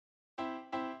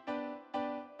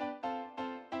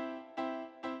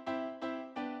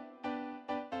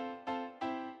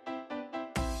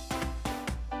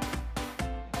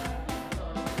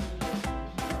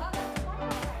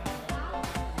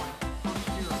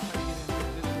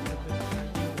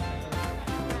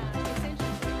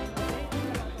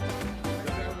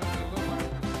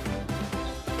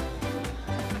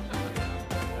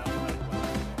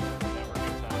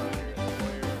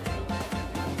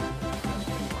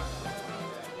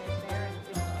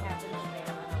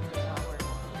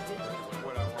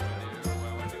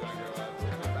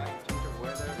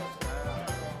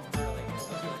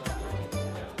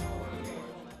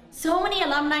So many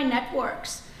alumni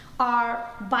networks are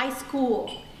by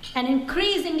school, and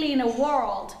increasingly in a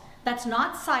world that's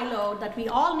not siloed, that we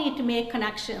all need to make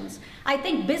connections. I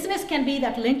think business can be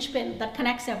that linchpin that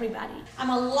connects everybody. I'm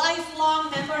a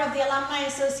lifelong member of the Alumni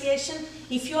Association.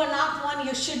 If you're not one,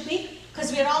 you should be,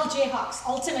 because we're all Jayhawks,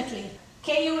 ultimately.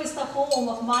 KU is the home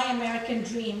of my American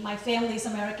dream, my family's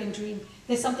American dream.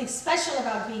 There's something special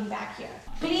about being back here.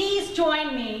 Please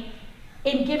join me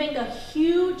in giving a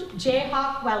huge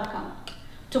Jayhawk welcome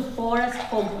to Forrest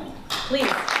Hoglund.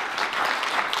 Please.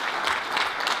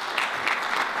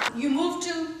 You moved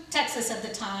to Texas at the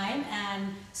time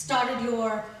and started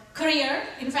your career,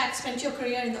 in fact, spent your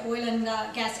career in the oil and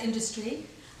gas industry.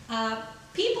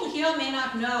 People here may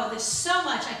not know, there's so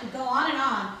much, I could go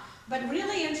on, but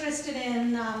really interested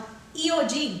in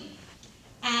EOG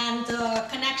and the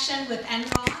connection with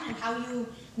Enron and how you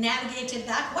navigated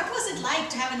that. What was it like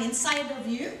to have an insider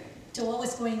view to what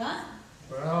was going on?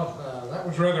 Well, that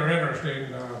was rather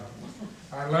interesting.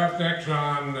 I left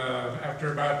Exxon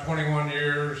after about 21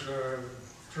 years,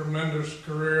 tremendous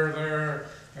career there.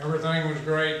 Everything was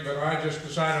great, but I just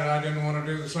decided I didn't want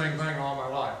to do the same thing all my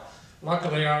life.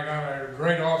 Luckily, I got a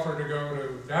great offer to go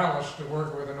to Dallas to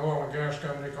work with an oil and gas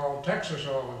company called Texas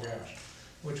Oil and Gas,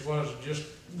 which was just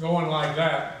going like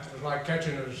that. It was like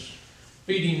catching a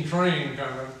speeding train,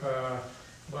 kind of.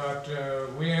 But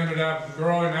we ended up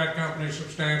growing that company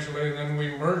substantially, and then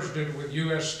we merged it with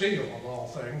U.S. Steel, of all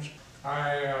things.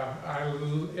 I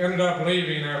ended up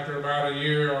leaving after about a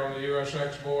year on the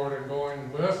USX board and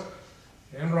going with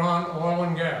Enron Oil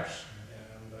and Gas.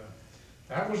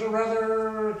 That was a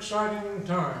rather exciting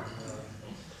time.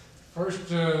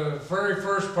 Very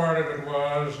first part of it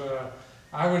was,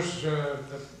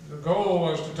 the goal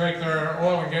was to take their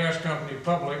oil and gas company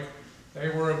public. They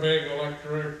were a big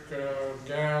electric,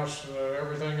 gas,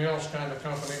 everything else kind of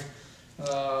company.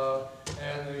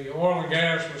 And the oil and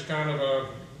gas was kind of a,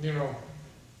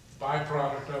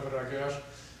 byproduct of it, I guess.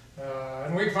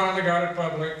 And we finally got it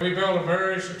public. We built a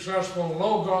very successful,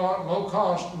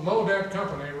 low-cost, low-debt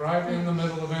company right in the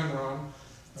middle of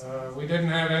Enron. We didn't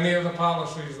have any of the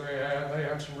policies they had. They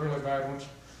had some really bad ones.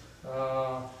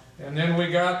 And then we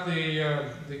got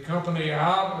the company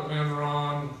out of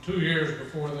Enron 2 years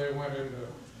before they went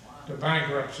into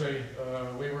bankruptcy.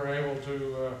 We were able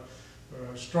to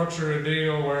structure a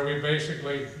deal where we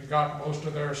basically got most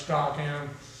of their stock in.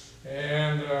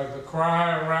 And the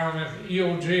cry around it,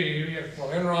 EOG, well,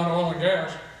 Enron Oil and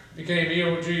Gas became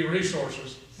EOG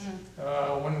Resources.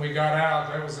 When we got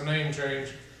out, that was the name change.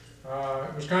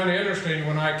 It was kind of interesting.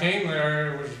 When I came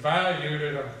there, it was valued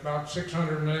at about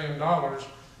 $600 million.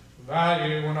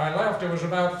 Value. When I left, it was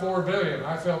about $4 billion.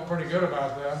 I felt pretty good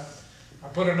about that. I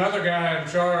put another guy in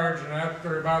charge, and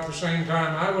after about the same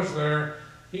time I was there,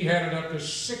 he had it up to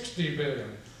 $60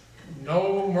 billion.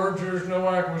 No mergers, no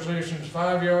acquisitions,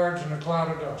 5 yards and a cloud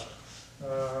of dust.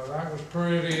 That was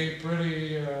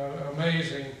pretty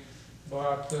amazing.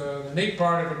 But the neat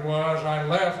part of it was I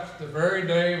left the very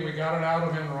day we got it out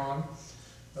of Enron.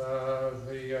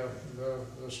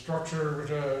 The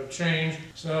structure changed.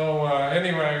 So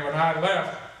anyway, when I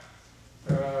left.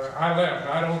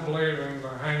 I don't believe in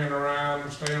hanging around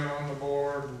and staying on the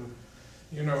board. And,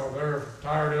 they're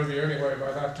tired of you anyway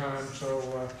by that time.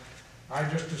 So I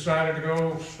just decided to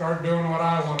go start doing what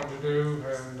I wanted to do,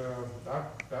 and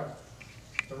that's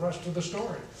the rest of the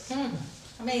story.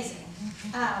 Amazing.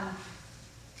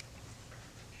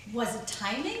 Was it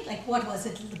timing? Like, what was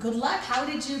it? Good luck? How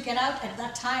did you get out at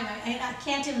that time? I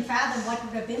can't even fathom what it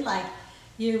would have been like.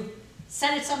 You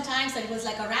said it sometimes that it was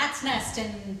like a rat's nest,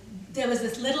 and there was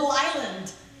this little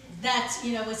island that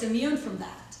was immune from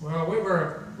that. Well, we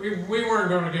weren't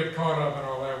going to get caught up in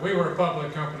all that. We were a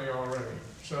public company already,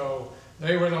 so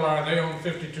they owned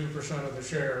 52% of the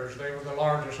shares. They were the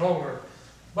largest holder,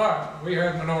 but we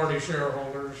had minority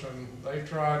shareholders, and they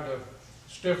tried to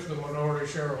stiff the minority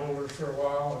shareholders for a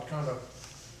while.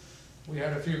 We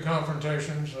had a few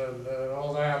confrontations and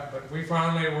all that, but we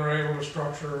finally were able to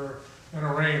structure an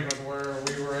arrangement where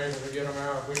we were able to get them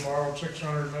out. We borrowed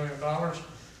 $600 million,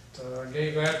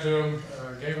 gave that to them,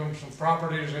 gave them some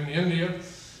properties in India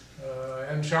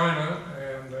and China,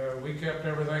 and we kept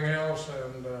everything else,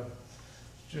 and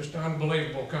just an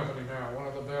unbelievable company now, one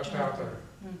of the best out there.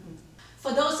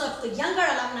 For those of the younger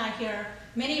alumni here,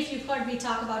 many of you have heard me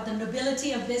talk about the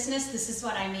nobility of business. This is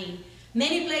what I mean.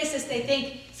 Many places they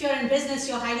think if you're in business,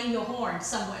 you're hiding your horn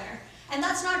somewhere. And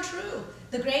that's not true.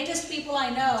 The greatest people I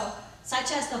know,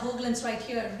 such as the Hoglunds right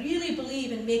here, really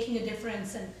believe in making a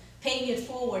difference and paying it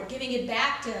forward, giving it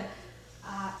back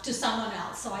to someone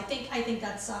else. So I think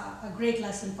that's a great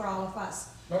lesson for all of us.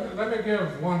 Let me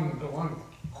give one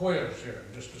quiz here,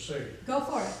 just to see. Go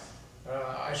for it.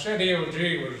 I said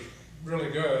EOG was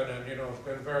really good, and you know, it's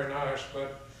been very nice,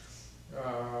 but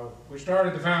we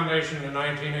started the foundation in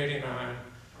 1989,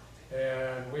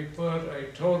 and we put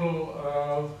a total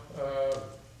of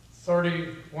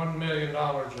 $31 million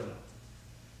in it.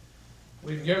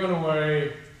 We've given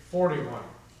away 41.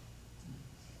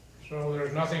 So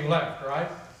there's nothing left, right?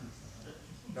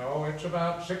 No, it's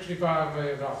about $65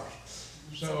 million.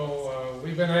 So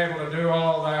we've been able to do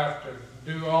all that, to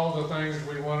do all the things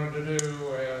we wanted to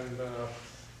do, and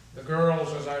the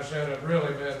girls, as I said, have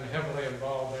really been heavily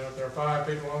involved in it. There are 5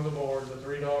 people on the board, the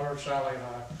 3 daughters, Sally and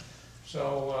I.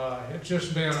 So it's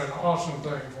just been an awesome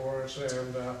thing for us,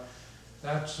 and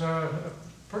that's a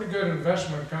pretty good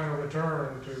investment kind of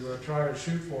return to try to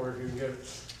shoot for if you can get it.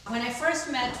 When I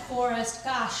first met Forrest,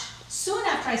 gosh, soon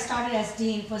after I started as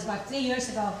dean, it was about 3 years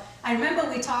ago, I remember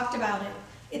we talked about it.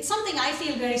 It's something I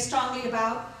feel very strongly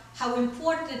about, how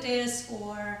important it is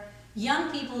for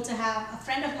young people to have, a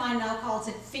friend of mine now calls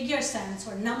it figure sense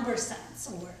or number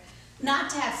sense, or not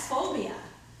to have phobia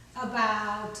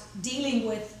about dealing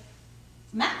with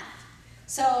math.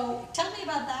 So tell me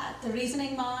about that, the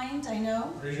Reasoning Mind, I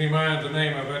know. Reasoning Mind's the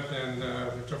name of it, and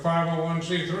it's a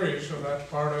 501c3, so that's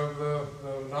part of the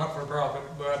not-for-profit,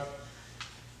 but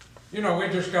you know, we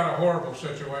just got a horrible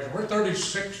situation. We're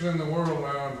 36th in the world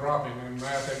now and dropping in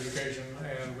math education,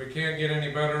 and we can't get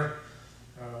any better.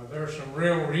 There's some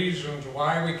real reasons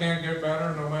why we can't get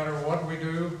better, no matter what we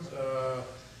do,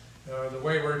 the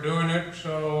way we're doing it.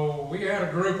 So we had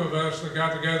a group of us that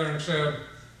got together and said,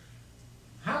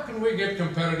 how can we get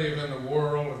competitive in the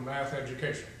world of math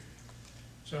education?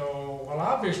 So, well,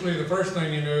 obviously the first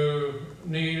thing you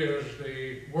need is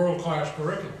the world-class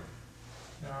curriculum.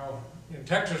 Now, in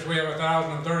Texas, we have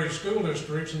 1,030 school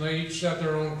districts, and they each set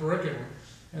their own curriculum,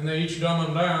 and they each dumb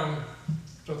them down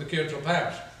so the kids will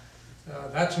pass.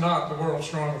 That's not the world's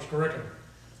strongest curriculum.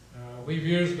 We've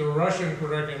used the Russian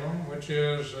curriculum, which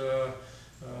is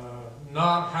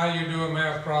not how you do a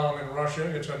math problem in Russia.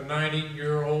 It's a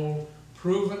 90-year-old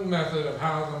proven method of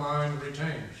how the mind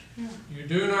retains. You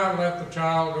do not let the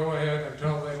child go ahead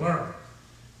until they learn.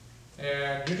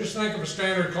 And you just think of a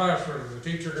standard classroom. The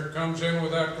teacher comes in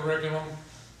with that curriculum.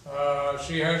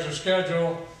 She has a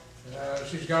schedule.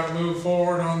 She's got to move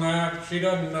forward on that. She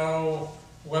doesn't know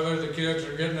whether the kids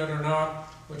are getting it or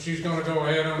not, but she's going to go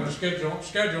ahead on the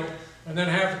schedule, and then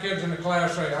half the kids in the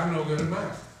class say, I'm no good at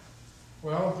math.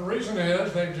 Well, the reason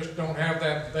is they just don't have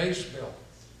that base built.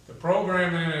 The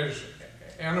programming is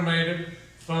animated,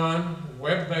 fun,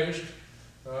 web-based.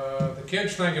 The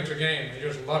kids think it's a game. They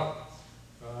just love it.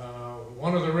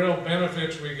 One of the real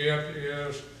benefits we get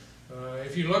is,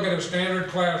 if you look at a standard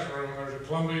classroom, there's a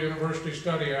Columbia University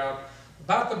study out,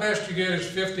 about the best you get is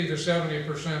 50 to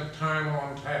 70% time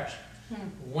on task.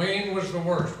 Wayne was the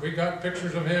worst. We got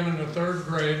pictures of him in the 3rd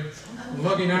grade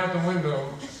looking out the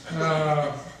window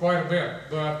quite a bit.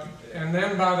 And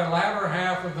then by the latter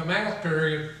half of the math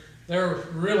period, they're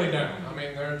really down. I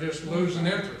mean, they're just losing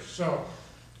interest. So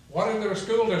what do the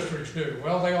school districts do?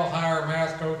 Well, they all hire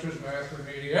math coaches, math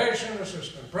remediation,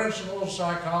 assistant principals,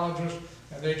 psychologists,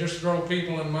 and they just throw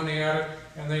people and money at it,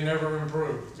 and they never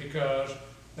improve because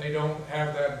they don't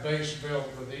have that base built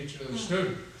with each of the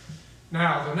students.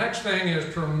 Now, the next thing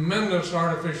is tremendous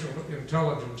artificial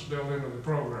intelligence built into the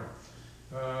program.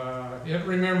 It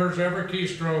remembers every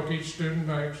keystroke each student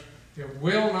makes. It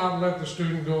will not let the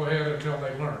student go ahead until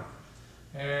they learn.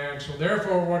 And so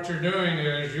therefore what you're doing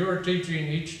is you're teaching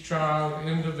each child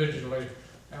individually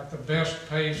at the best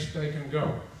pace they can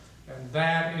go. And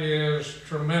that is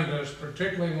tremendous,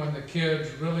 particularly when the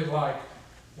kids really like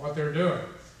what they're doing.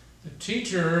 The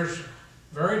teachers,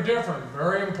 very different,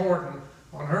 very important.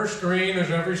 On her screen is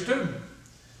every student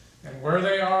and where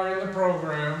they are in the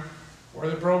program, where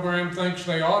the program thinks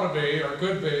they ought to be or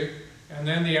could be, and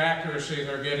then the accuracy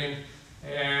they're getting.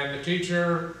 And the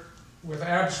teacher, with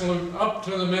absolute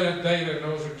up-to-the-minute data,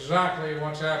 knows exactly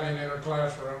what's happening in her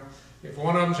classroom. If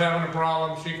one of them's having a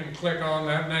problem, she can click on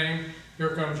that name.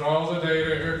 Here comes all the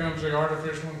data. Here comes the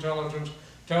artificial intelligence.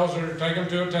 Tells her to take them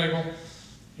to a table.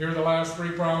 Here are the last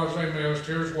 3 problems they missed.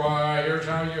 Here's why. Here's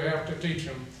how you have to teach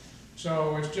them.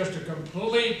 So it's just a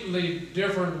completely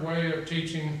different way of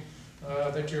teaching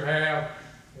that you have.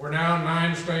 We're now in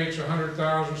 9 states,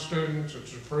 100,000 students.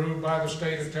 It's approved by the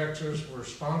state of Texas. We're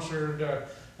sponsored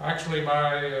actually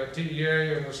by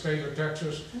TEA in the state of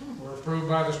Texas. We're approved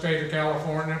by the state of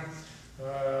California.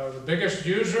 The biggest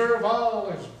user of all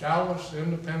is Dallas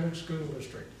Independent School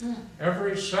District.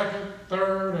 Every 2nd,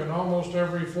 3rd, and almost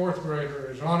every 4th grader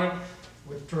is on it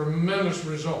with tremendous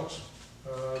results.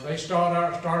 They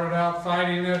started out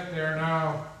fighting it. They're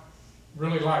now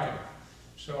really liking it.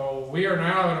 So we are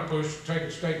now in a push to take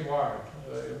it statewide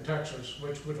in Texas,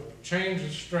 which would change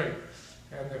it straight.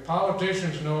 And the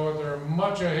politicians know they're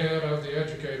much ahead of the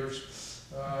educators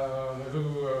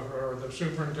who are the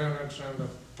superintendents and the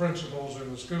principals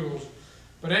in the schools.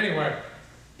 But anyway,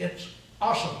 it's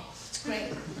awesome. It's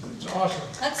great. It's awesome.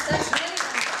 That's really nice.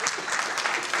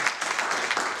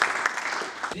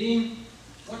 Dean,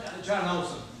 John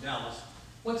Olson, Dallas.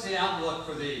 What's the outlook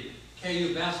for the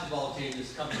KU basketball team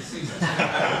this coming season?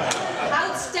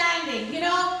 Outstanding. You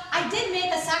know, I did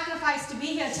make a sacrifice to be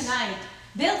here tonight.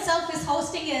 Bill Self is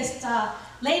hosting his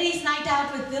ladies' night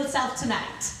out with Bill Self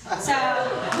tonight. So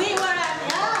we were at,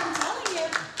 yeah, I'm telling you.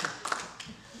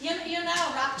 You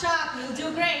know, rock chalk, you'll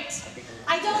do great.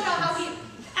 I don't know how we,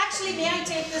 actually may I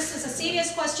take this as a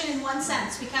serious question in one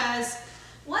sense, because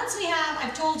once we have,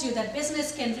 I've told you that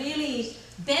business can really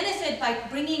benefit by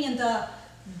bringing in the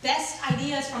best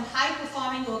ideas from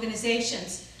high-performing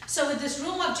organizations. So with this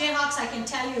room of Jayhawks, I can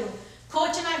tell you,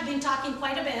 Coach and I have been talking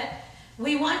quite a bit.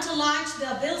 We want to launch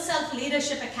the Bill Self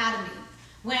Leadership Academy.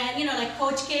 When, you know, like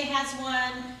Coach K has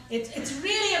one, it's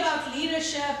really about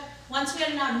leadership. Once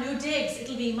we're in our new digs,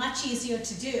 it'll be much easier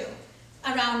to do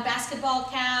around basketball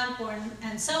camp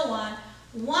and so on.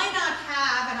 Why not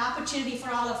have an opportunity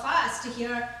for all of us to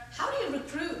hear, how do you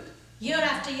recruit year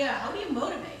after year? How do you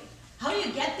motivate? How do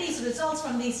you get these results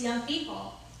from these young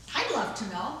people? I'd love to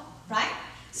know, right?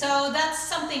 So that's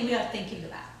something we are thinking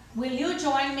about. Will you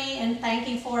join me in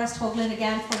thanking Forrest Hoglund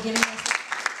again for giving us